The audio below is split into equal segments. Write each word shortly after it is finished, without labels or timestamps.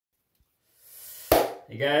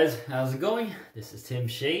Hey guys, how's it going? This is Tim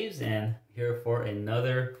Shaves and here for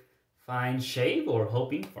another fine shave, or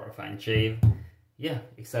hoping for a fine shave. Yeah,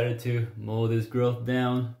 excited to mow this growth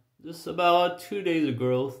down. Just about 2 days of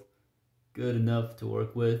growth, good enough to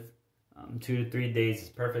work with. 2 to 3 days is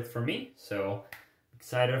perfect for me, so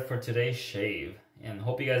excited for today's shave. And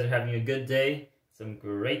hope you guys are having a good day, some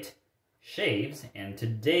great shaves. And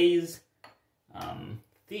today's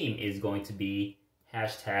theme is going to be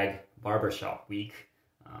hashtag barbershop week.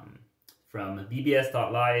 From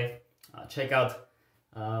bbs.live. Check out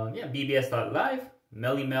bbs.live,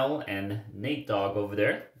 Melly Mel and Nate Dogg over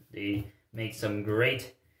there. They make some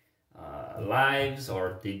great lives,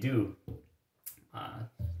 or they do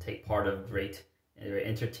take part of great, very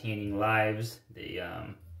entertaining lives. They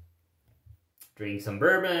drink some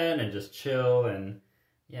bourbon and just chill and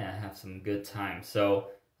yeah, have some good time. So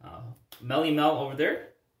Melly Mel over there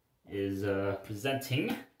is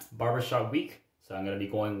presenting Barbershop Week. So I'm going to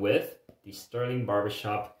be going with the Stirling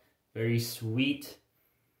Barbershop. Very sweet.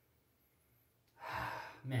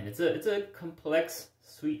 Man, it's a complex,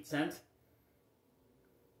 sweet scent.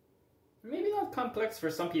 Maybe not complex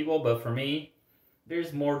for some people, but for me,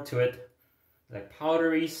 there's more to it. Like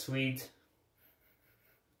powdery, sweet.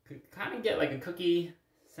 Could kind of get like a cookie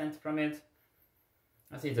scent from it.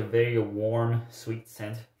 I'd say it's a very warm, sweet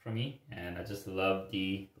scent for me. And I just love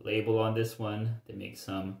the label on this one. They make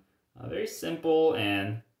some very simple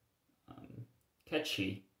and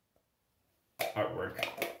catchy artwork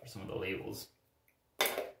for some of the labels.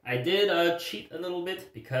 I did cheat a little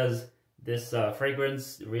bit because this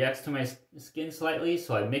fragrance reacts to my skin slightly,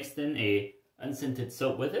 so I mixed in a unscented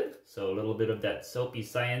soap with it. So a little bit of that soapy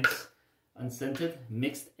science unscented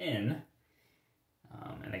mixed in.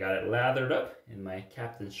 And I got it lathered up in my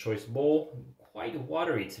Captain's Choice bowl. Quite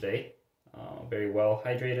watery today. Very well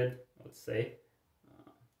hydrated, I would say.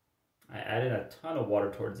 I added a ton of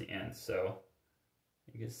water towards the end, so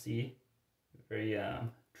you can see very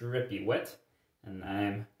drippy wet. And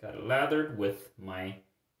I'm got it lathered with my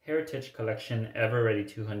Heritage Collection Ever-Ready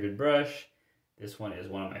 200 brush. This one is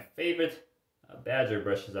one of my favorite Badger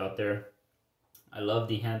brushes out there. I love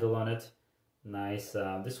the handle on it. Nice.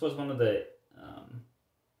 This was one of the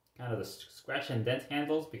kind of the scratch and dent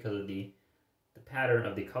handles because of the pattern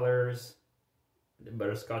of the colors, the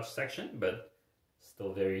butterscotch section, but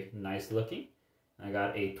still very nice looking. I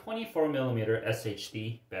got a 24mm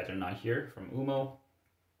SHD Badger knot here from Oumo.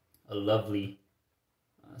 A lovely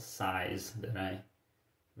size that I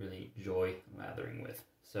really enjoy lathering with.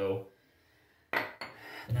 So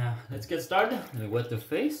now let's get started. Let me wet the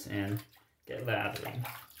face and get lathering.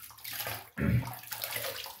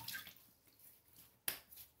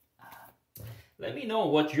 Let me know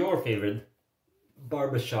what your favorite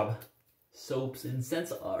barbershop soaps and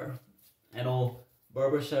scents are. I know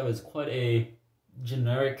barbershop is quite a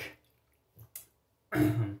generic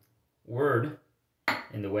word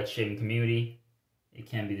in the wet shaving community. It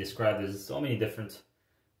can be described as so many different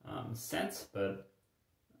scents, but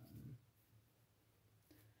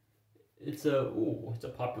it's a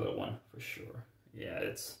popular one for sure. Yeah,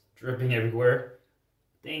 it's dripping everywhere.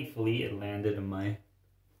 Thankfully, it landed in my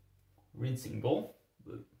rinsing bowl,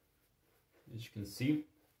 but as you can see,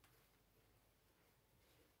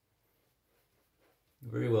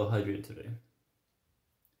 very well hydrated today.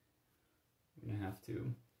 I'm gonna have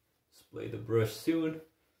to spray the brush soon to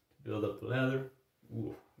build up the lather.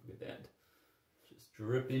 Ooh, look at that. Just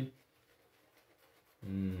dripping.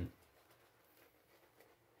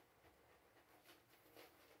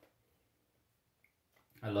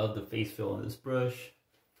 I love the face fill on this brush.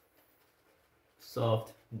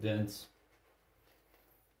 Soft, dense.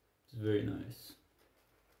 It's very nice.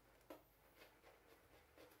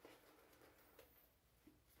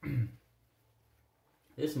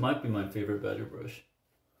 This might be my favorite Badger brush,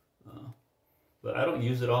 but I don't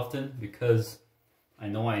use it often because I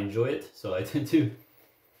know I enjoy it, so I tend to.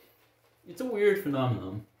 It's a weird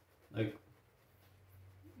phenomenon. Like,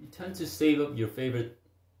 you tend to save up your favorite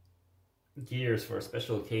gears for a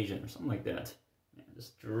special occasion or something like that. Yeah,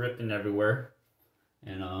 just dripping everywhere,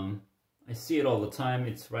 and I see it all the time.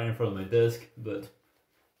 It's right in front of my desk, but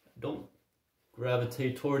I don't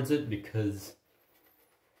gravitate towards it because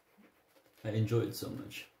I enjoy it so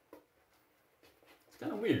much. It's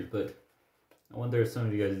kind of weird, but I wonder if some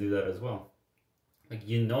of you guys do that as well. Like,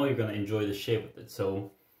 you know you're gonna enjoy the shave with it,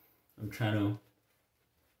 so I'm trying to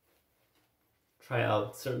try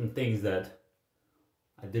out certain things that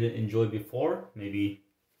I didn't enjoy before. Maybe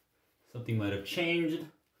something might have changed.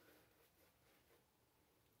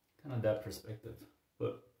 Kind of that perspective.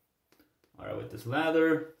 But alright, with this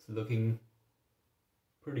lather, it's looking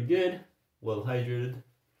pretty good, well hydrated.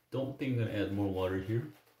 don't think I'm gonna add more water here.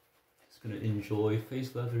 Just gonna enjoy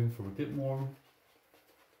face lathering for a bit more.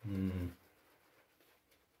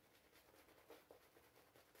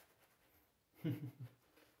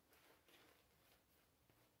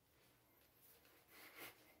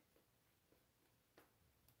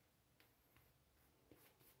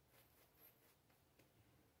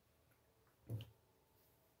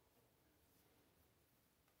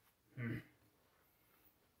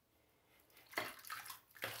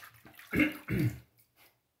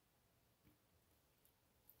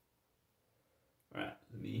 Alright,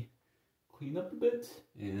 let me clean up a bit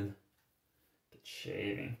and get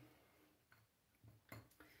shaving.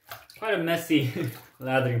 Quite a messy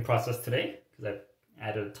lathering process today because I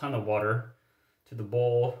added a ton of water to the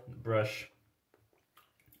bowl, the brush.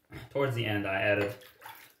 Towards the end, I added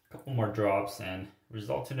a couple more drops and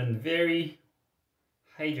resulted in very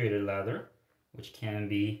hydrated lather, which can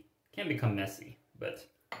become messy, but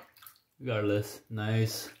regardless,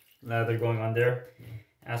 nice lather going on there.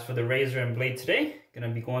 As for the razor and blade today, gonna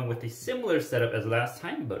be going with a similar setup as last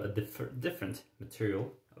time, but a different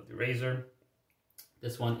material of the razor.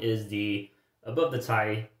 This one is the above the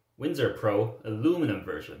tie Windsor Pro aluminum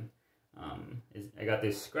version. I got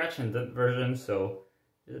this scratch and dent version, so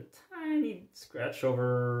there's a tiny scratch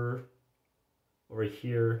over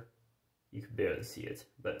here. You can barely see it,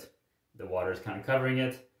 but the water is kind of covering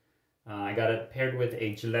it. I got it paired with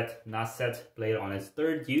a Gillette Nacet blade on its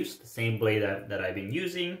third use, the same blade that I've been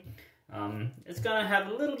using. It's gonna have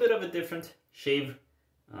a little bit of a different shave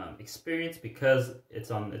experience because it's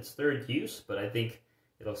on its third use, but I think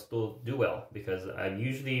it'll still do well because I've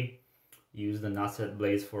usually used the Nacet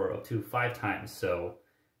blades for up to 5 times, so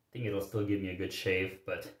I think it'll still give me a good shave,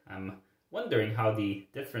 but I'm wondering how the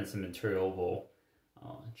difference in material will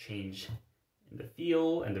change in the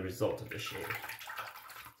feel and the result of the shave.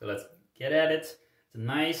 So let's get at it. It's a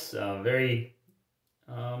nice, very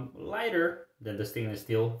lighter than the stainless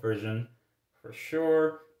steel version for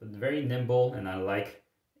sure, but very nimble, and I like,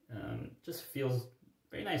 just feels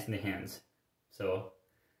very nice in the hands. So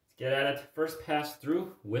let's get at it. First pass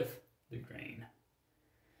through with the grain.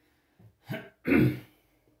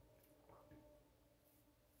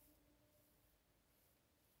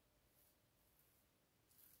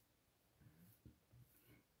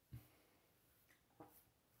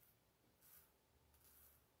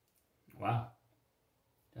 Wow,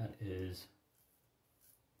 that is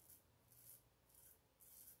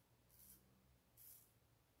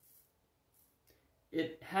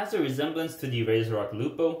it has a resemblance to the Razorrock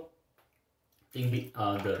Lupo. I think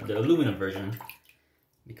the aluminum version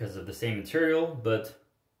because of the same material, but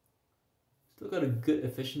still got a good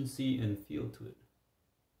efficiency and feel to it.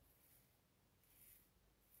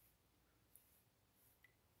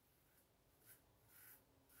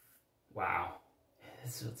 Wow.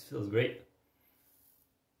 This feels great.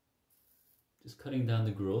 Just cutting down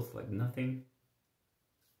the growth like nothing.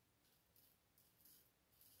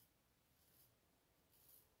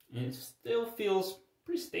 And it still feels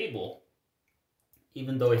pretty stable.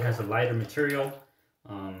 Even though it has a lighter material,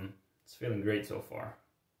 it's feeling great so far.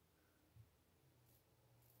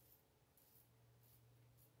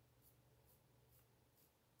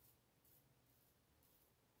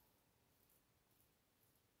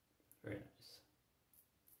 Very nice.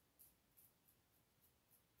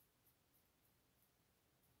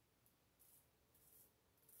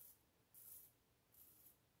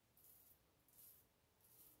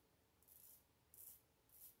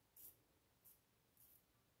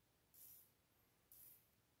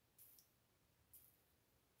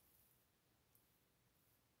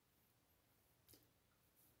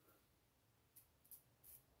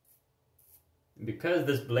 Because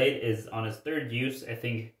this blade is on its third use, I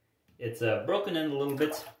think it's broken in a little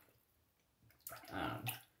bit.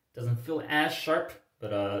 Doesn't feel as sharp,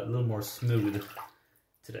 but a little more smooth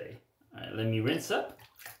today. All right, let me rinse up.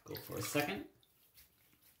 Go for a second.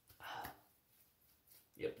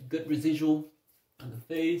 Yep, good residual on the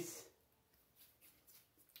face.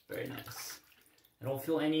 Very nice. I don't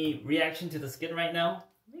feel any reaction to the skin right now.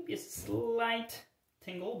 Maybe a slight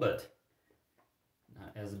tingle, but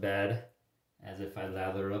not as bad as if I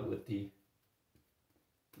lather up with the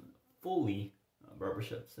fully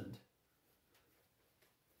barbershop scent.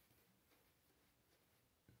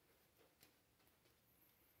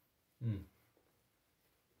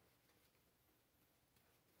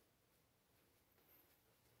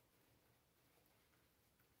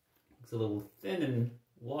 It's a little thin and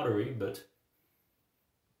watery, but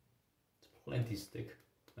it's plenty thick.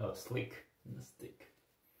 Oh, it's sleek and it's thick.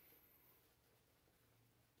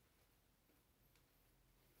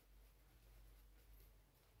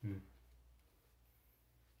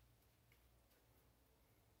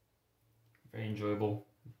 Very enjoyable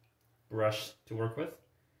brush to work with.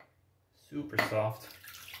 Super soft.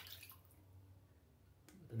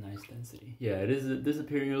 With a nice density. Yeah, it is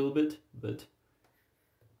disappearing a little bit, but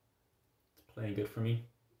it's playing good for me.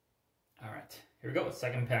 Alright, here we go.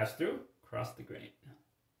 Second pass through, across the grain.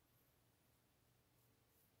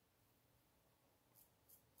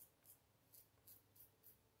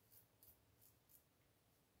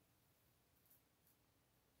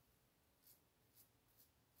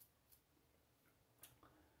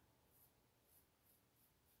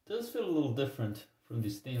 Does feel a little different from the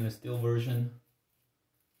stainless steel version.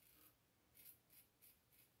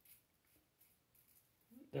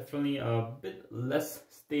 Definitely a bit less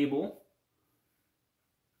stable.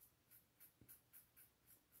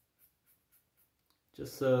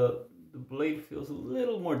 Just the blade feels a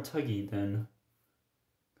little more tuggy than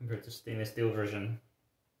compared to stainless steel version.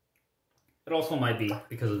 It also might be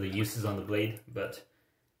because of the uses on the blade, but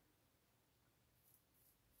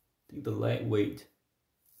I think the lightweight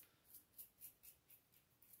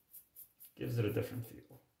gives it a different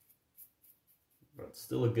feel. But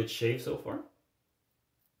still a good shave so far.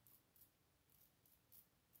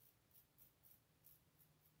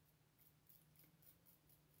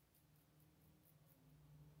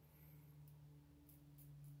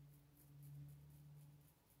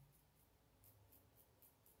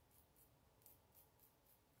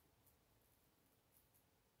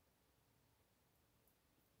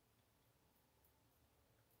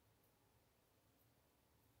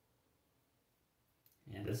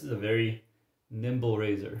 And this is a very nimble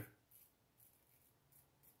razor.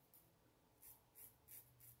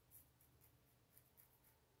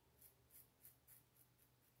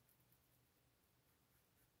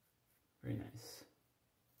 Very nice.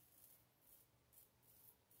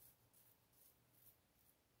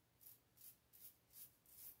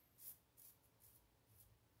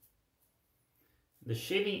 The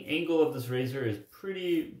shaving angle of this razor is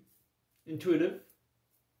pretty intuitive.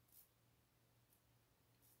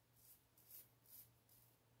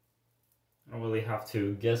 I don't really have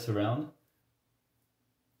to guess around.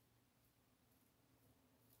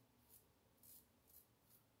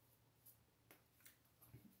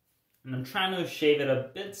 And I'm trying to shave at a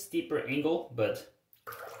bit steeper angle, but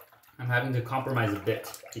I'm having to compromise a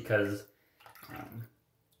bit because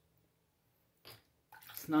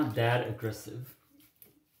it's not that aggressive.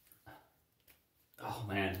 Oh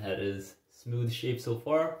man, that is smooth shave so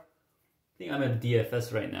far. I think I'm at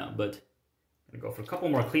DFS right now, but I'm gonna go for a couple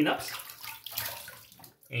more cleanups.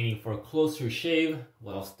 Aiming for a closer shave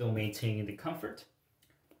while still maintaining the comfort.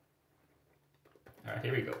 All right,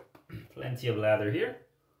 here we go. Plenty of lather here.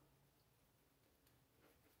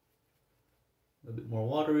 A little bit more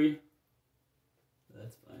watery.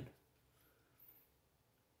 That's fine.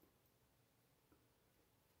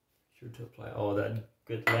 Sure to apply all that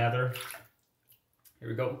good lather. Here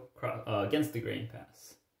we go. Against the grain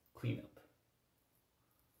pass. Clean up.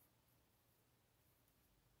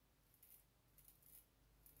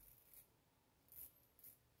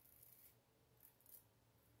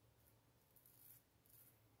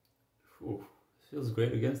 Ooh, feels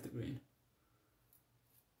great against the grain.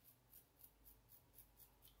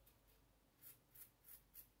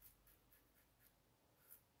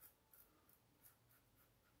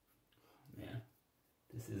 Man,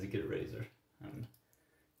 this is a good razor. I'm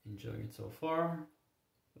enjoying it so far.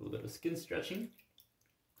 A little bit of skin stretching.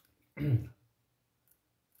 Yeah,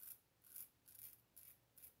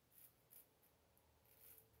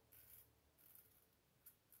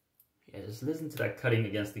 just listen to that cutting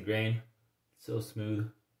against the grain. So smooth.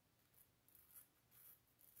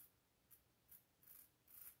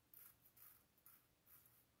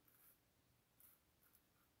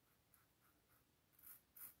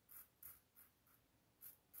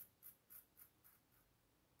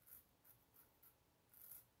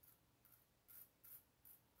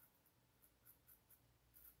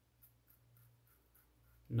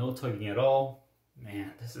 No tugging at all.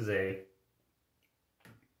 Man, this is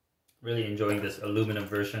really enjoying this aluminum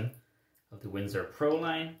version of the Windsor Pro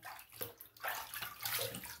line.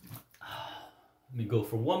 Let me go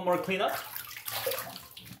for one more cleanup.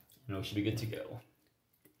 And we should be good to go.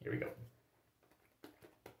 Here we go.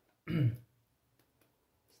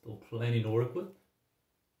 Still plenty to work with.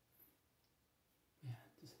 Yeah,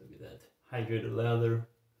 just look at that hydrated lather.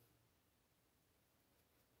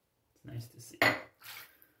 It's nice to see.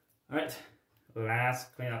 All right,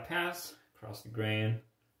 last cleanup pass across the grain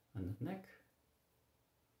on the neck.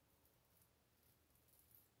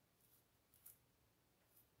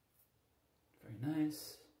 Very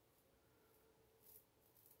nice.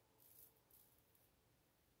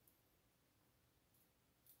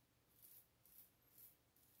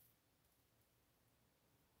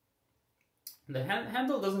 The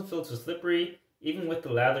handle doesn't feel too slippery. Even with the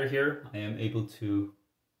lather here, I am able to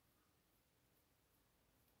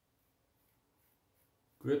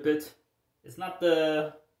grip it. It's not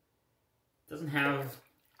doesn't have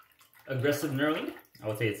aggressive knurling. I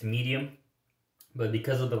would say it's medium, but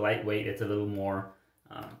because of the lightweight, it's a little more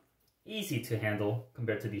easy to handle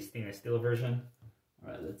compared to the stainless steel version.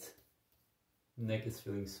 All right, neck is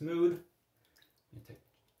feeling smooth.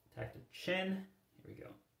 Attack the chin. Here we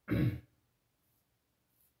go.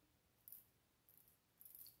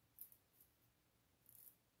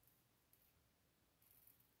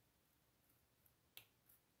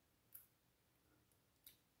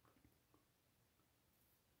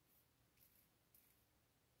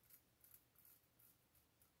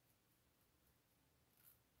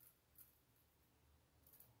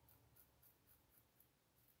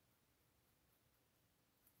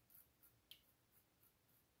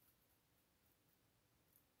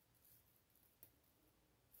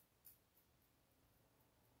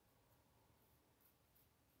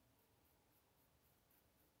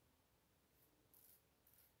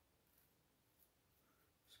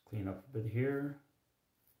 Clean up a bit here.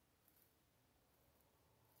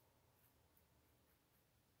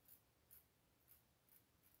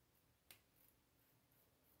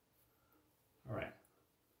 All right.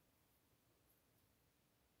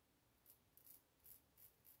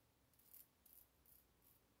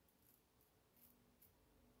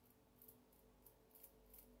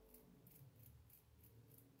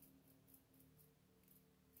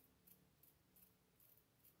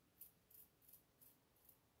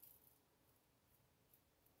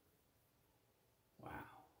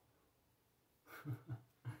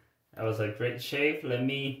 That was a great shave. Let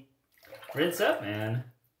me rinse up and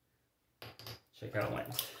check how it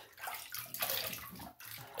went.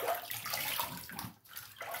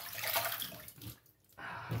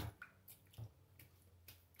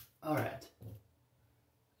 All right.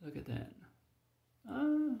 Look at that.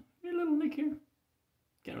 A little nick here.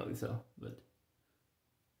 Can't really tell, but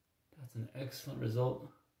that's an excellent result.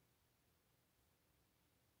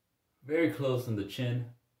 Very close on the chin.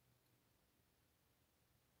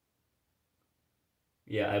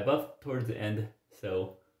 Yeah, I buffed towards the end,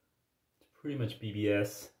 so it's pretty much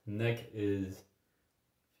BBS. Neck is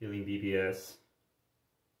feeling BBS.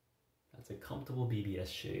 That's a comfortable BBS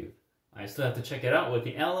shave. I still have to check it out with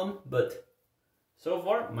the alum, but so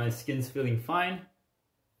far my skin's feeling fine.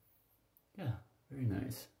 Yeah, very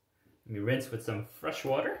nice. Let me rinse with some fresh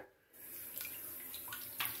water.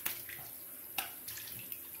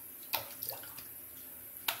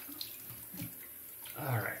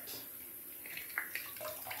 All right.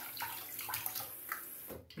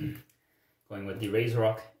 Going with the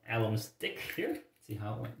RazoRock alum stick here. See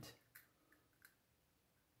how it went.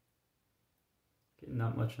 Okay,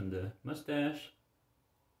 not much on the mustache.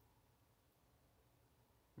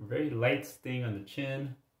 Very light sting on the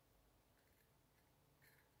chin.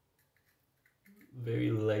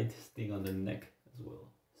 Very light sting on the neck as well.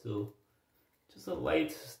 So just a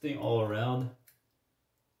light sting all around.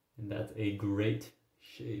 And that's a great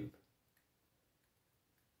shave.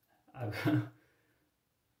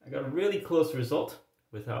 I got a really close result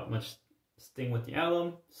without much sting with the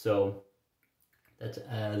alum, so that's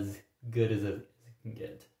as good as it can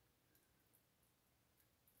get.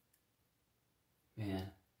 Man.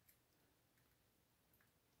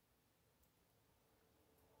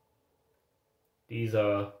 These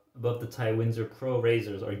above the tie Windsor Pro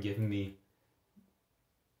razors are giving me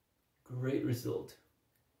great result.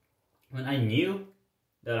 When I knew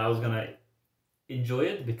that I was gonna enjoy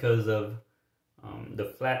it because of the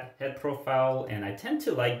flat head profile, and I tend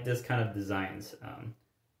to like this kind of designs.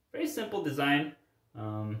 Very simple design.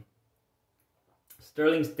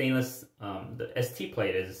 Stirling stainless, the ST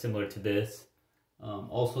plate is similar to this.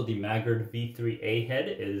 Also the Maggard V3A head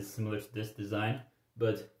is similar to this design,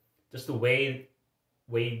 but just the way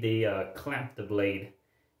they clamp the blade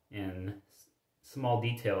and small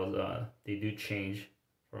details, they do change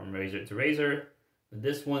from razor to razor. But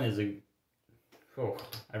this one is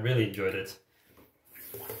I really enjoyed it.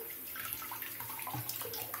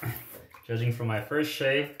 Judging from my first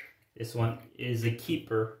shave, this one is a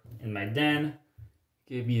keeper in my den.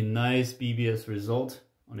 Gave me a nice BBS result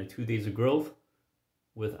on a 2 days of growth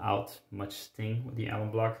without much sting with the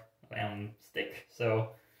alum stick.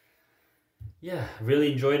 So yeah,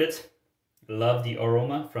 really enjoyed it. Love the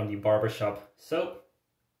aroma from the Barbershop soap.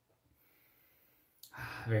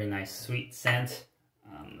 Very nice sweet scent.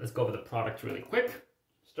 Let's go over the product really quick.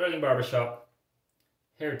 Stirling Barbershop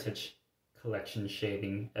Heritage Collection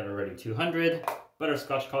Shaving Ever-Ready 200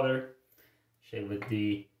 butterscotch color. Shave with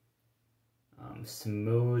the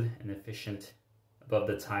smooth and efficient above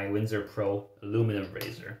the tie Windsor Pro aluminum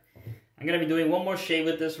razor. I'm gonna be doing one more shave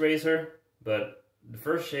with this razor, but the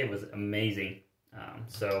first shave was amazing.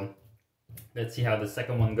 So let's see how the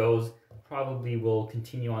second one goes. Probably will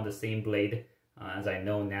continue on the same blade, as I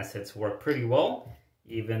know Nacets work pretty well,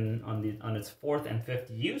 even on its 4th and 5th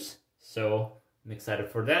use. So I'm excited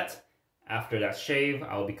for that. After that shave,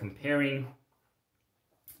 I'll be comparing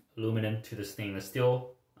aluminum to the stainless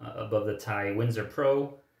steel above the tie Windsor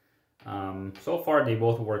Pro. So far they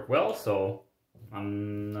both work well, so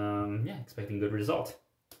I'm expecting good result.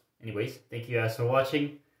 Anyways, thank you guys for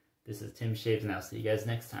watching. This is Tim Shaves, and I'll see you guys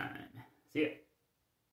next time. See ya.